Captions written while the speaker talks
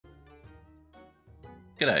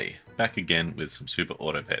G'day, back again with some Super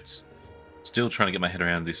Auto Pets. Still trying to get my head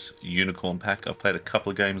around this unicorn pack. I've played a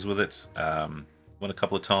couple of games with it, won a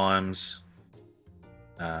couple of times.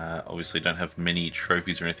 Obviously don't have many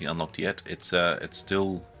trophies or anything unlocked yet. It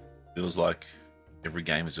still feels like every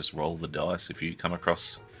game is just roll the dice. If you come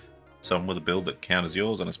across someone with a build that counters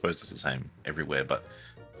yours, and I suppose it's the same everywhere, but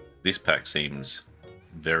this pack seems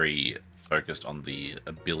very focused on the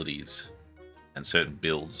abilities and certain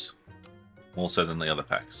builds, more so than the other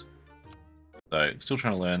packs. So still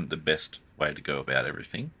trying to learn the best way to go about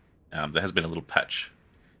everything. There has been a little patch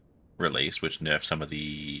released which nerfed some of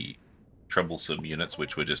the troublesome units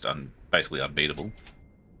which were just basically unbeatable.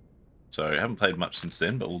 So I haven't played much since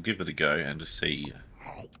then, but we'll give it a go and just see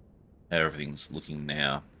how everything's looking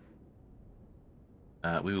now.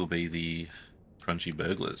 We will be the Crunchy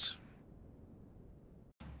Burglars.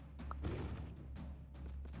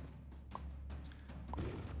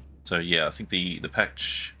 So yeah, I think the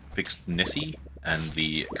patch fixed Nessie and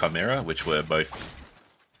the Chimera, which were both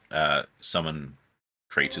summon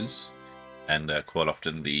creatures, and quite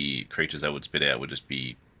often the creatures that would spit out would just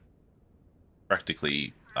be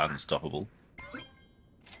practically unstoppable,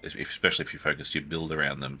 especially if you focused your build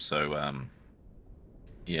around them. So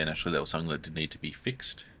yeah, naturally that was something that did need to be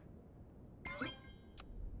fixed.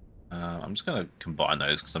 I'm just going to combine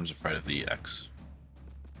those because I'm just afraid of the axe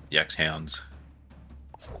hounds.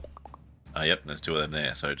 Yep, there's two of them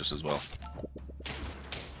there, so just as well.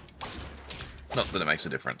 Not that it makes a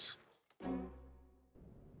difference.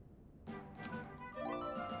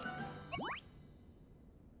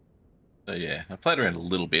 So yeah, I played around a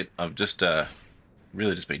little bit. I've just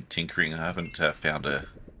really just been tinkering. I haven't found a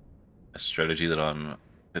strategy that I'm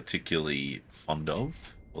particularly fond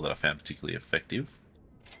of, or that I found particularly effective.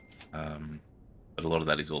 But a lot of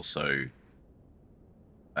that is also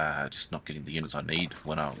just not getting the units I need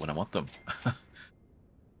when I want them. I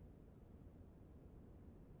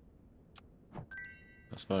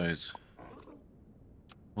suppose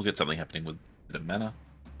we'll get something happening with a bit of mana.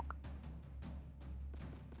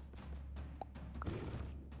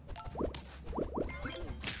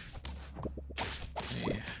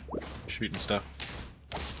 Yeah, shooting stuff.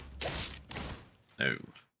 No.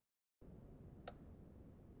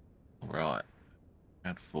 Alright.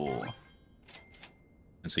 Round 4.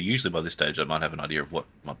 And so usually by this stage I might have an idea of what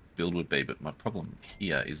my build would be, but my problem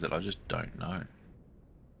here is that I just don't know.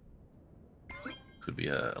 Could be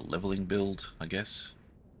a leveling build, I guess.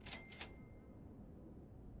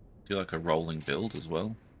 Do like a rolling build as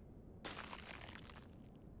well.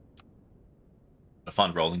 I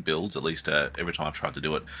find rolling builds, at least every time I've tried to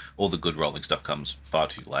do it, all the good rolling stuff comes far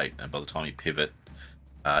too late, and by the time you pivot,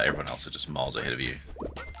 everyone else is just miles ahead of you.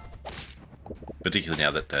 Particularly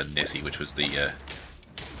now that Nessie, which was the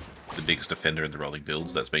biggest offender in the rolling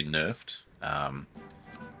builds, that's been nerfed. Yeah,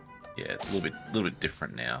 it's a little bit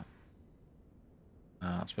different now.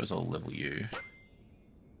 I suppose I'll level you.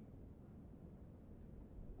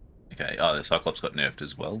 Okay, the Cyclops got nerfed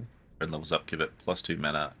as well. Friend levels up, give it +2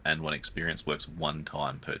 mana and 1 experience, works 1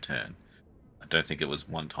 time per turn. I don't think it was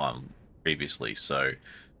 1 time previously, so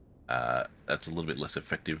that's a little bit less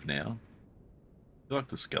effective now. I like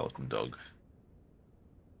the skeleton dog.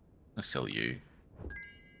 I'll sell you.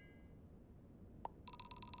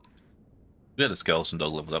 We had a skeleton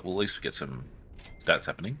dog leveled up, well at least we get some stats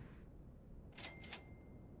happening.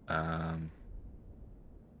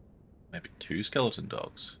 Maybe 2 skeleton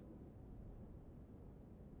dogs.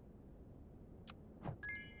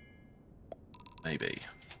 Maybe.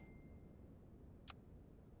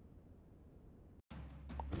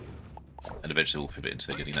 And eventually we'll pivot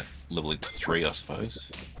into getting that leveling to 3, I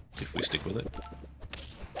suppose, if we stick with it.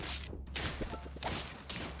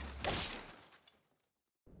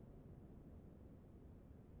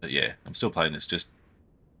 But yeah, I'm still playing this just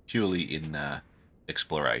purely in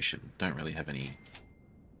exploration. Don't really have any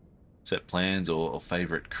set plans or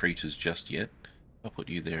favourite creatures just yet. If I put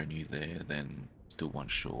you there and you there, then still 1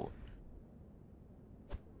 short.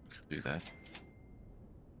 Do that.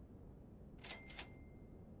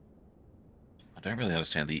 I don't really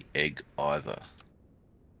understand the egg either.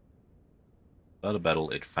 Start a battle,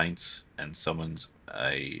 it faints and summons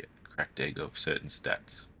a cracked egg of certain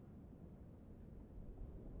stats.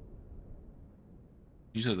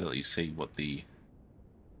 Usually they'll let you see what the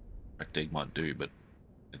cracked egg might do, but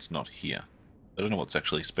it's not here. I don't know what's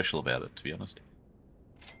actually special about it, to be honest.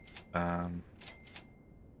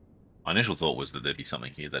 My initial thought was that there'd be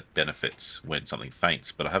something here that benefits when something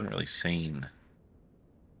faints, but I haven't really seen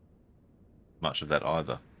much of that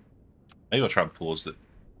either. Maybe I'll try and pause it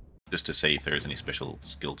just to see if there is any special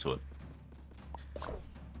skill to it.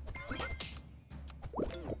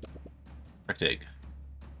 Cracked egg.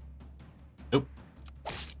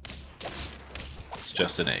 It's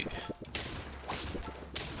just an egg.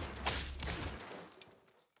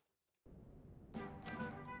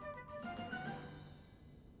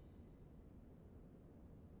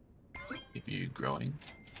 Keep you growing.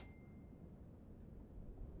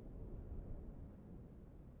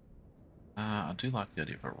 I do like the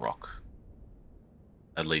idea of a rock.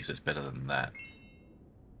 At least it's better than that.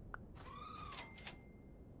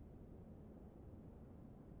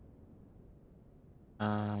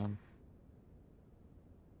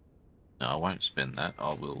 No, I won't spend that.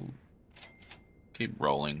 I will keep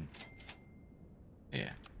rolling.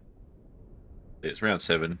 Yeah. It's round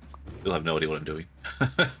 7. You'll have no idea what I'm doing.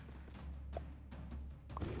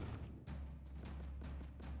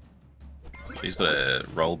 He's got a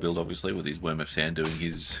roll build, obviously, with his Worm of Sand doing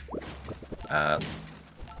his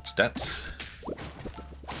stats.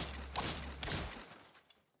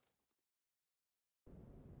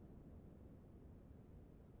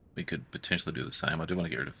 We could potentially do the same. I do want to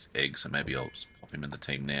get rid of this egg, so maybe I'll just pop him in the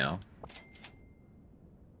team now.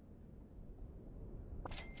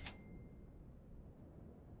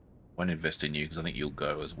 Won't invest in you because I think you'll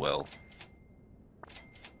go as well.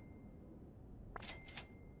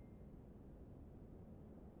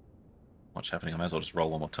 What's happening? I may as well just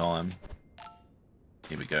roll one more time.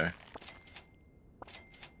 Here we go.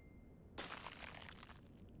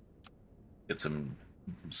 Get some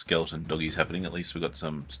skeleton doggies happening. At least we've got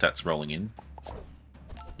some stats rolling in.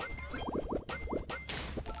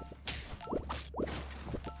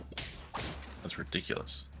 That's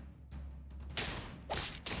ridiculous.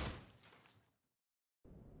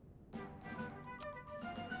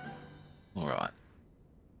 Alright.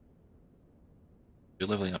 You're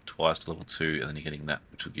leveling up twice to level 2, and then you're getting that,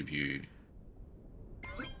 which will give you...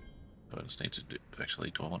 I just need to do... Actually,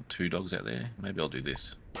 do I want 2 dogs out there? Maybe I'll do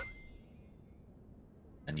this.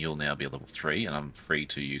 And you'll now be a level 3, and I'm free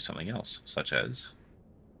to use something else, such as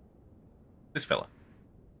this fella.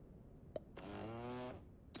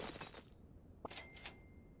 I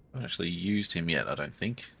haven't actually used him yet, I don't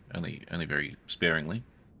think. Only very sparingly.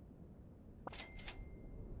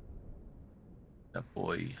 That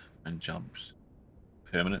boy and jumps.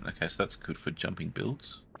 Permanent. Okay, so that's good for jumping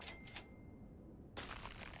builds.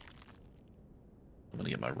 I'm going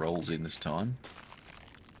to get my rolls in this time.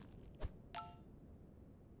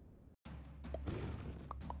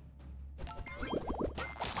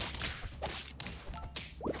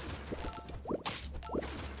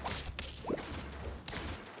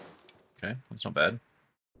 Okay, that's not bad.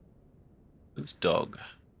 This dog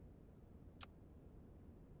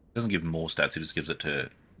doesn't give more stats, it just gives it to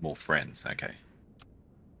more friends. Okay.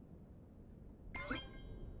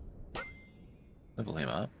 Level him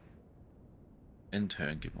up. In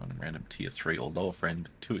turn, give one random tier 3 or lower friend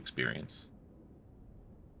 2 experience.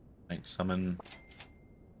 Make summon.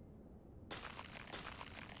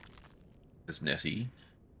 There's Nessie.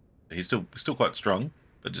 He's still quite strong,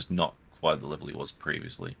 but just not quite the level he was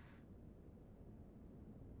previously.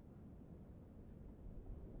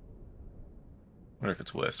 I wonder if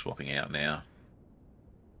it's worth swapping out now.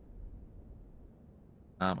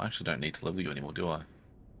 I actually don't need to level you anymore, do I?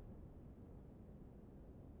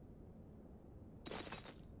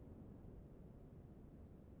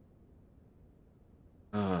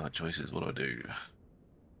 Oh, choices, what do I do?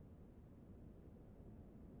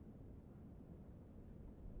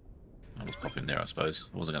 I'll just pop in there, I suppose.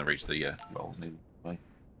 I wasn't going to reach the rolls needed.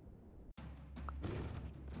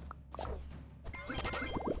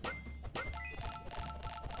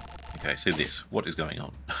 Okay, see this. What is going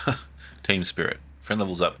on? Team Spirit. Friend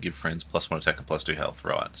levels up, give friends +1 attack and +2 health.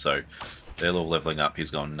 Right, so they're all leveling up.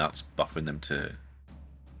 He's gone nuts, buffing them to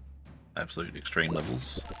absolute extreme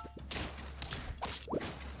levels.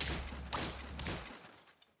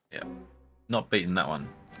 Yeah, not beating that one.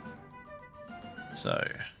 So,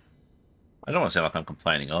 I don't want to sound like I'm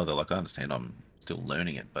complaining either. Like, I understand I'm still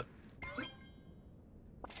learning it, but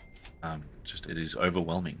just it is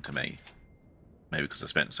overwhelming to me. Maybe because I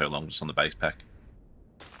spent so long just on the base pack.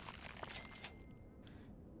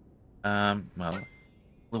 Well,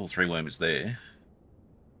 level 3 worm is there.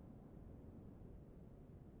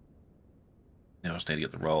 Now I just need to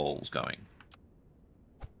get the rolls going.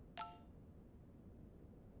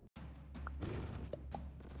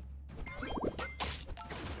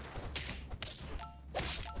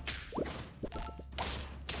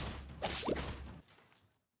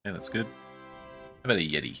 Yeah, that's good. How about a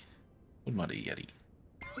Yeti? What might a Yeti?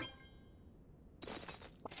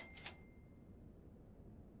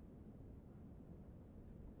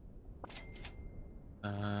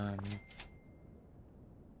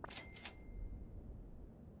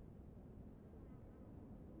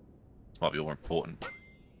 This might be more important.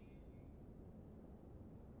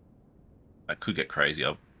 that could get crazy.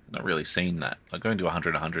 I've not really seen that. Like going to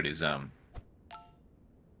 100 is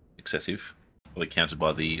excessive. Probably counted by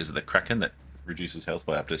is it the Kraken that reduces health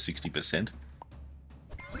by up to 60%?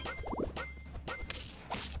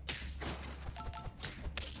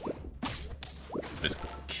 Just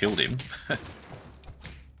killed him.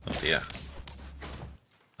 Oh dear.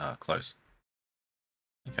 Ah, close.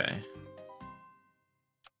 Okay.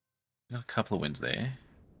 Got a couple of wins there.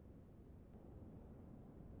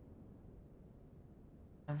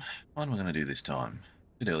 What am I going to do this time?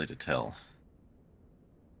 A bit early to tell.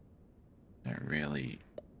 Don't really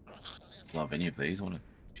love any of these. I want a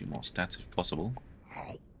few more stats if possible.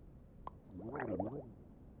 I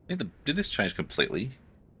think did this change completely?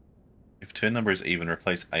 If turn number is even,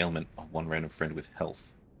 replace ailment on one random friend with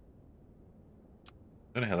health. I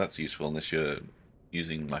don't know how that's useful unless you're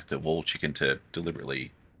using like the wall chicken to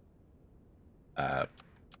deliberately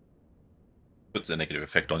puts a negative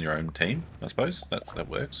effect on your own team, I suppose. That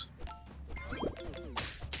works.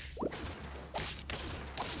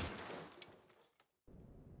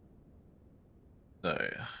 So,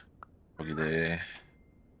 probably there.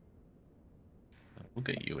 We'll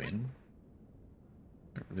get you in.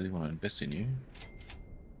 I don't really want to invest in you.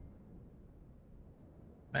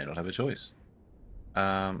 May not have a choice.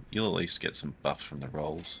 You'll at least get some buffs from the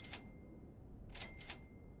rolls.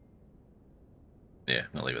 Yeah,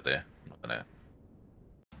 I'll leave it there. I'm not gonna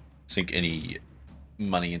sink any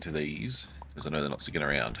money into these because I know they're not sticking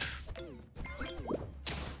around.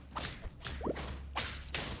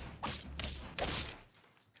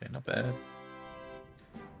 Okay, not bad.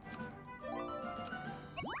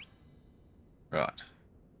 Right.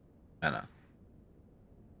 Mana.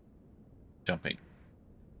 Jumping.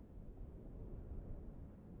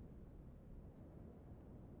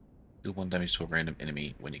 Deal 1 damage to a random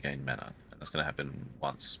enemy when you gain mana. And that's going to happen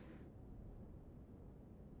once.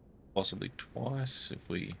 Possibly twice if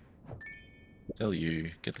we sell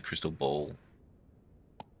you, get the crystal ball.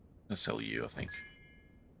 I'll sell you, I think.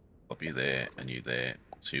 Pop you there and you there.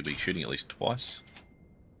 So you'll be shooting at least twice.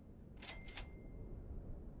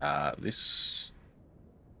 This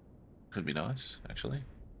could be nice, actually.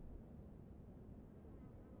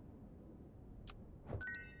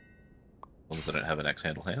 As long as I don't have an axe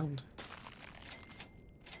handle hound.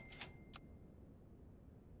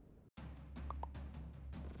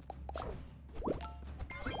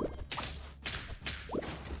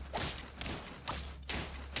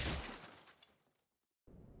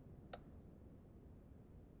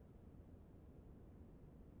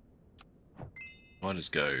 I'll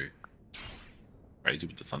just go crazy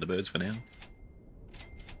with the Thunderbirds for now. Do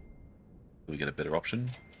we get a better option?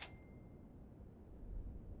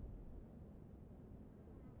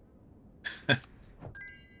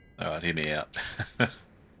 Alright, hear me out.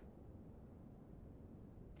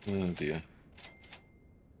 Oh dear.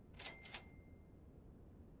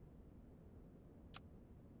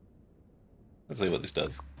 Let's see what this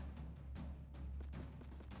does.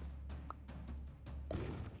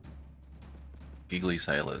 Giggly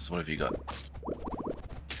sailors, what have you got?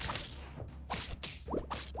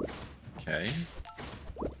 Okay.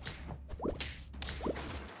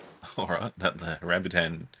 Alright, that the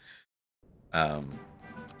Rambutan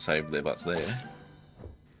saved their butts there.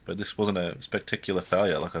 But this wasn't a spectacular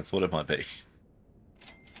failure like I thought it might be.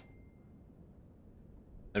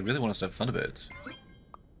 They really want us to have Thunderbirds.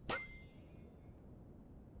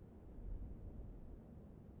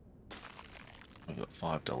 I've got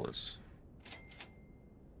 $5.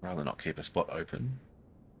 Rather not keep a spot open.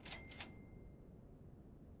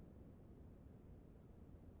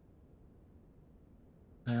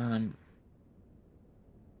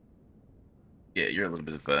 Yeah, you're a little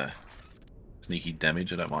bit of sneaky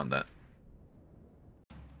damage. I don't mind that.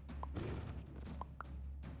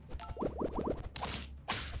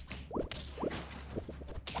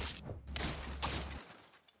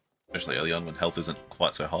 Especially early on when health isn't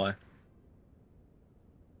quite so high.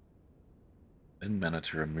 Spend mana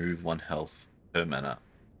to remove 1 health per mana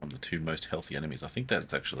from the 2 most healthy enemies. I think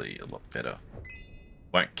that's actually a lot better.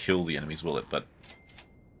 Won't kill the enemies, will it? But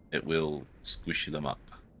it will squish them up.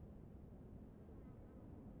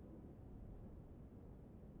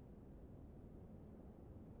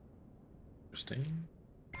 Interesting.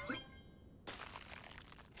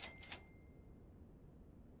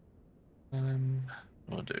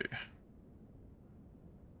 What I'll do.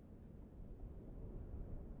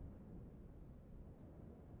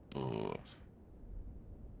 Oh.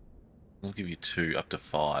 I'll give you 2 up to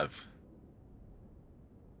 5.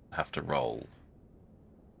 Have to roll.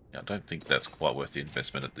 Yeah, I don't think that's quite worth the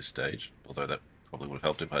investment at this stage, although that probably would have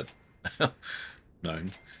helped if I'd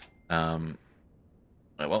known. Oh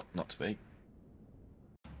well, not to be.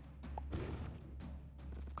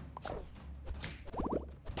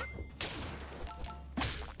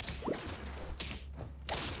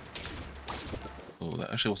 Oh,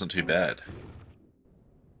 that actually wasn't too bad.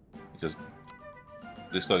 Because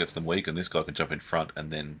this guy gets them weak, and this guy can jump in front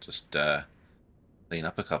and then just clean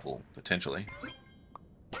up a couple, potentially.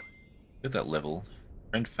 At that level,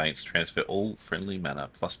 friend faints, transfer all friendly mana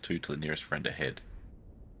 +2 to the nearest friend ahead.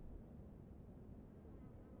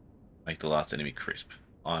 Make the last enemy crisp.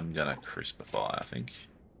 I'm gonna crispify, I think.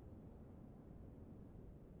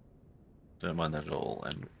 Don't mind that at all.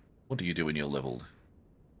 And what do you do when you're leveled?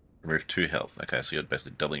 Remove 2 health. Okay, so you're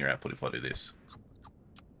basically doubling your output if I do this.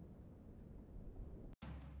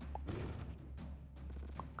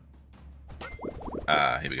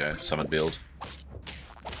 Ah, here we go. Summon build.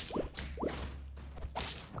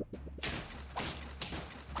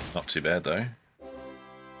 Not too bad, though.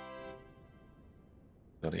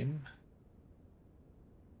 Got him.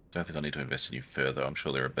 Don't think I need to invest in you further. I'm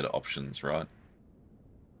sure there are better options, right?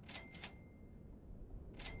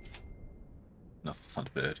 Nothing,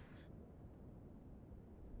 Thunderbird.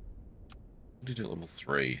 What do you do at level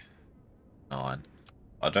 3? 9.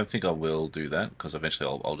 I don't think I will do that, because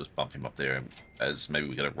eventually I'll just bump him up there as maybe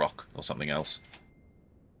we get a rock or something else.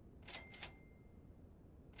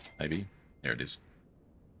 Maybe. There it is.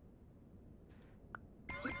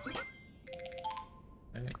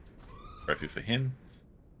 Okay. Trophy for him.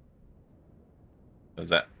 So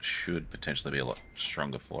that should potentially be a lot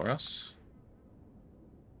stronger for us.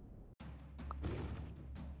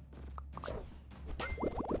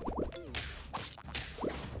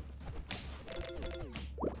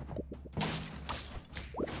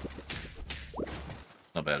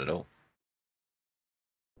 Not bad at all.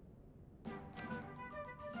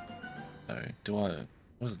 So,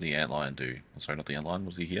 what does the antlion do? Oh, sorry, not the antlion.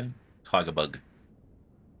 Was he here? Tiger bug.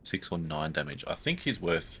 6 or 9 damage. I think he's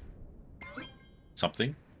worth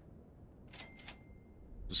something.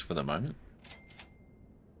 Just for the moment.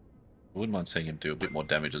 I wouldn't mind seeing him do a bit more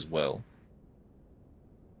damage as well.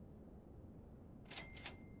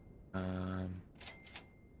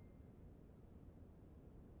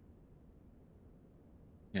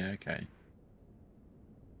 Yeah, okay.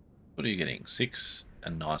 What are you getting? 6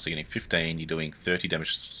 and 9, so you're getting 15. You're doing 30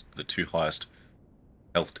 damage to the 2 highest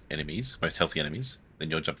health enemies, most healthy enemies. Then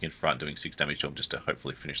you're jumping in front doing 6 damage to them just to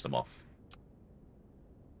hopefully finish them off.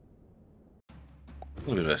 A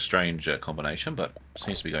little bit of a strange combination, but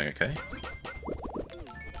seems to be going okay.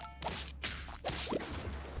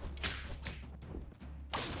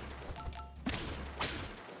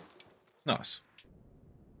 Nice.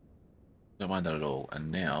 Don't mind that at all.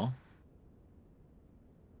 And now,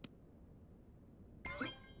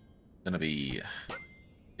 gonna be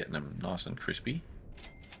getting them nice and crispy.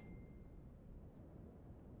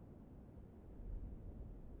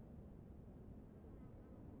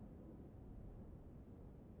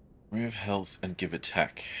 Remove health and give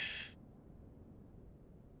attack.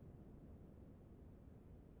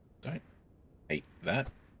 Don't hate that.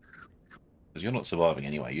 Because you're not surviving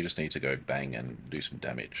anyway, you just need to go bang and do some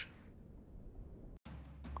damage.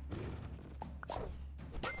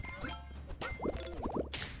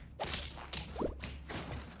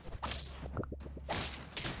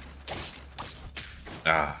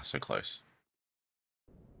 Ah, so close.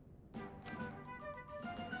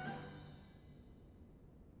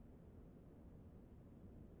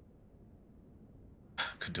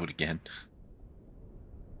 Could do it again.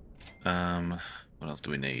 What else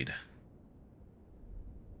do we need?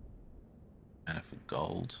 Mana for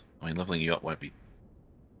gold. I mean, leveling you up won't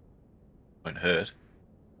hurt.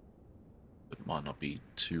 But might not be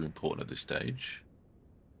too important at this stage.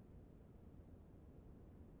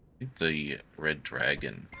 I think the red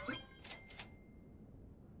dragon.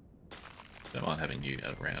 Don't mind having you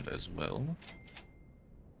around as well.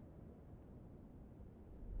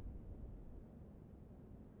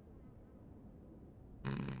 I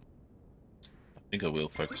think I will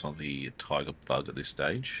focus on the tiger bug at this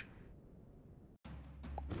stage.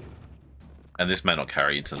 And this may not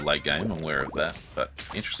carry into the late game, I'm aware of that, but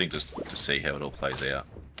interesting to see how it all plays out.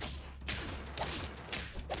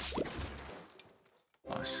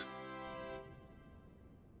 Nice.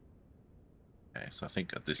 Okay, so I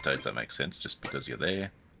think at this stage that makes sense, just because you're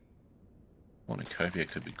there. Cornucopia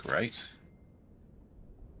could be great.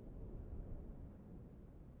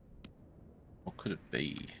 What could it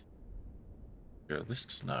be? Is there a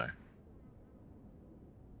list? No.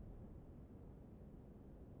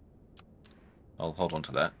 I'll hold on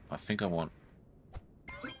to that. I think I want...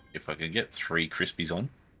 If I can get 3 Crispies on,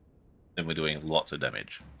 then we're doing lots of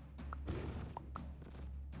damage.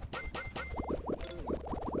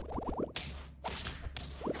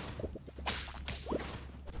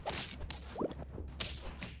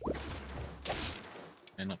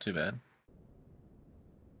 And not too bad.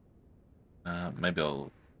 Maybe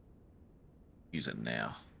I'll use it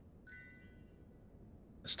now.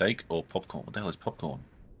 A steak or popcorn? What the hell is popcorn?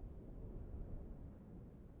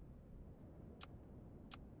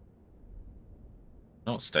 I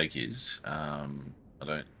know what steak is. I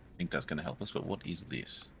don't think that's going to help us, but what is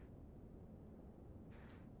this?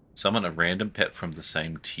 Summon a random pet from the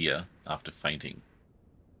same tier after fainting.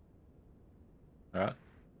 Alright.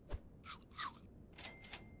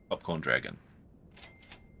 Popcorn dragon.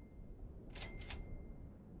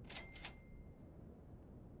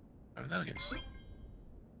 Oh, that I guess.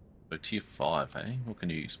 So tier 5, eh? What can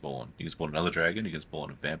you spawn? You can spawn another dragon, you can spawn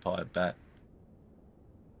a vampire, bat,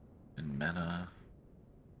 and mana.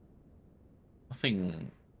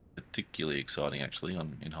 Nothing particularly exciting actually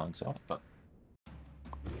in hindsight, but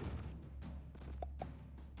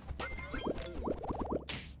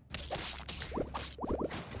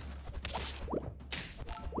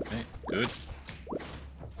okay, good.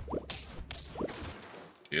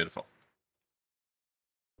 Beautiful.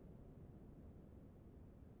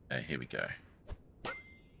 Okay, here we go.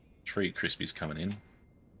 3 crispies coming in.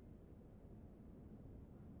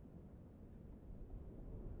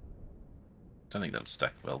 Don't think that'll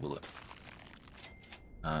stack well, will it?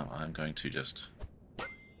 I'm going to just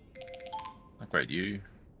upgrade you.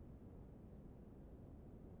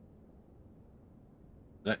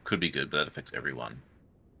 That could be good, but that affects everyone.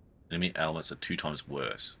 Enemy elements are 2 times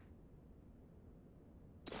worse.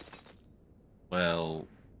 Well,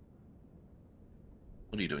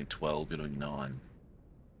 what are you doing? 12, you're doing 9.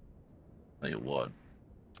 Tell you what.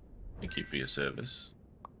 Thank you for your service.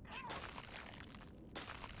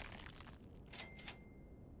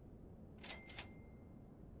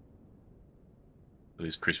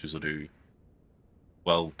 These crispies will do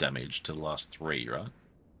 12 damage to the last 3, right?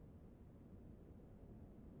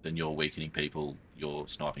 Then you're weakening people, you're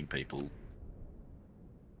sniping people.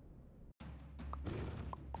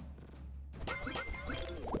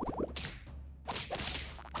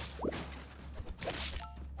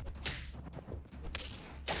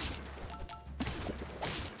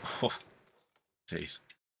 Oh, jeez.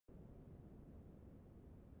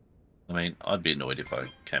 I mean, I'd be annoyed if I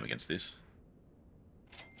came against this.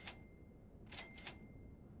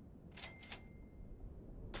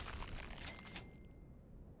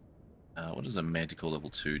 What does a Manticore level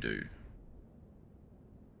 2 do?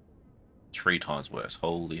 3 times worse.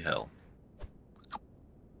 Holy hell.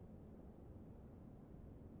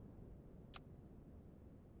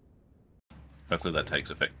 Hopefully that takes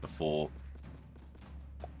effect before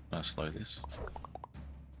I slow this.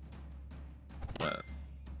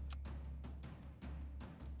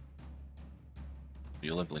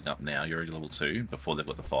 You're leveling up now. You're already level 2 before they've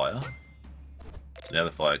got the fire. So now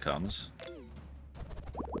the fire comes.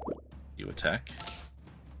 You attack.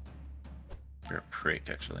 You're a prick,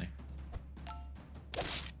 actually.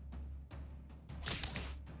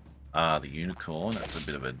 Ah, the unicorn. That's a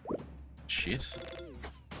bit of a shit.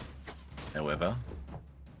 However,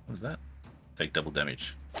 what was that? Take double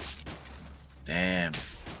damage. Damn.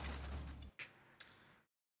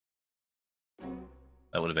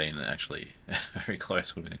 That would have been actually very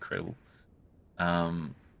close. Would have been incredible.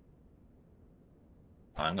 I'm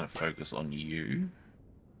going to focus on you.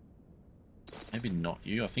 Maybe not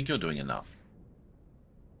you. I think you're doing enough.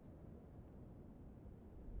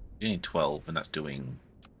 You're getting 12, and that's doing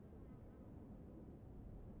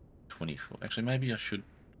 24. Actually, maybe I should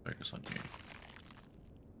focus on you.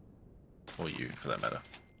 Or you, for that matter.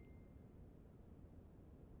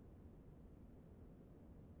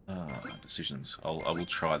 Decisions. I will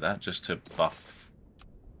try that just to buff,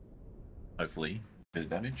 hopefully, a bit of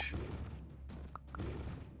damage.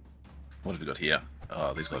 What have we got here?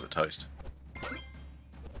 Oh, these guys are toast.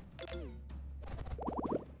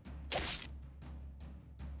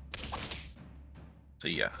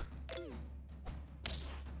 See ya.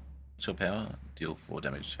 Chill power, deal 4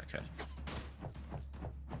 damage. Okay.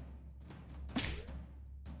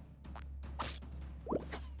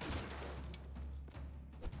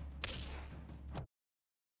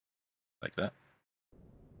 Like that.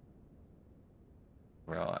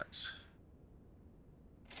 Right.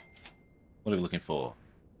 What are we looking for?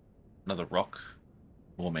 Another rock?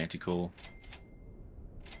 More manticore?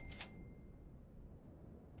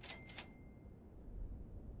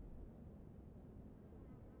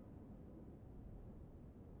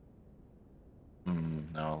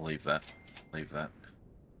 No, I'll leave that. Leave that.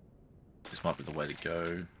 This might be the way to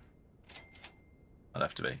go. I'd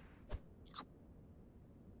have to be.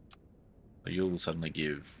 So you'll suddenly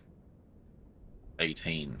give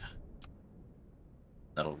 18.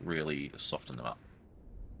 That'll really soften them up.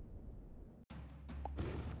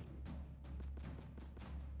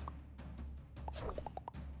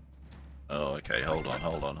 Okay, hold on,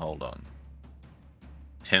 hold on, hold on.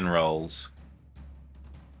 10 rolls.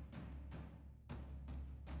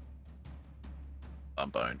 I'm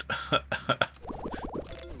boned.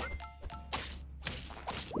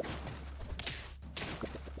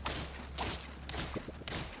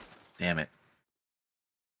 Damn it.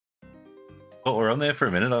 Well, we're on there for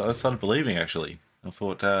a minute. I started believing, actually. I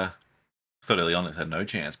thought early on it had no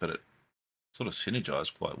chance, but it sort of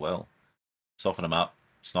synergized quite well. Soften them up,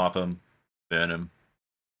 snipe them, burn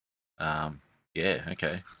them. Yeah,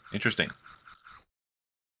 okay. Interesting.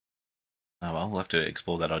 Oh, well, we'll have to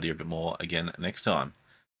explore that idea a bit more again next time.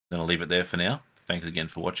 I'm going to leave it there for now. Thanks again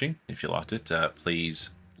for watching. If you liked it, please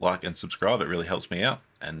like and subscribe. It really helps me out,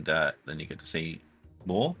 and then you get to see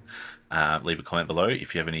more. Leave a comment below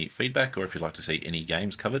if you have any feedback, or if you'd like to see any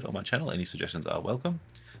games covered on my channel. Any suggestions are welcome.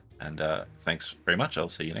 And thanks very much. I'll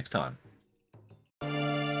see you next time.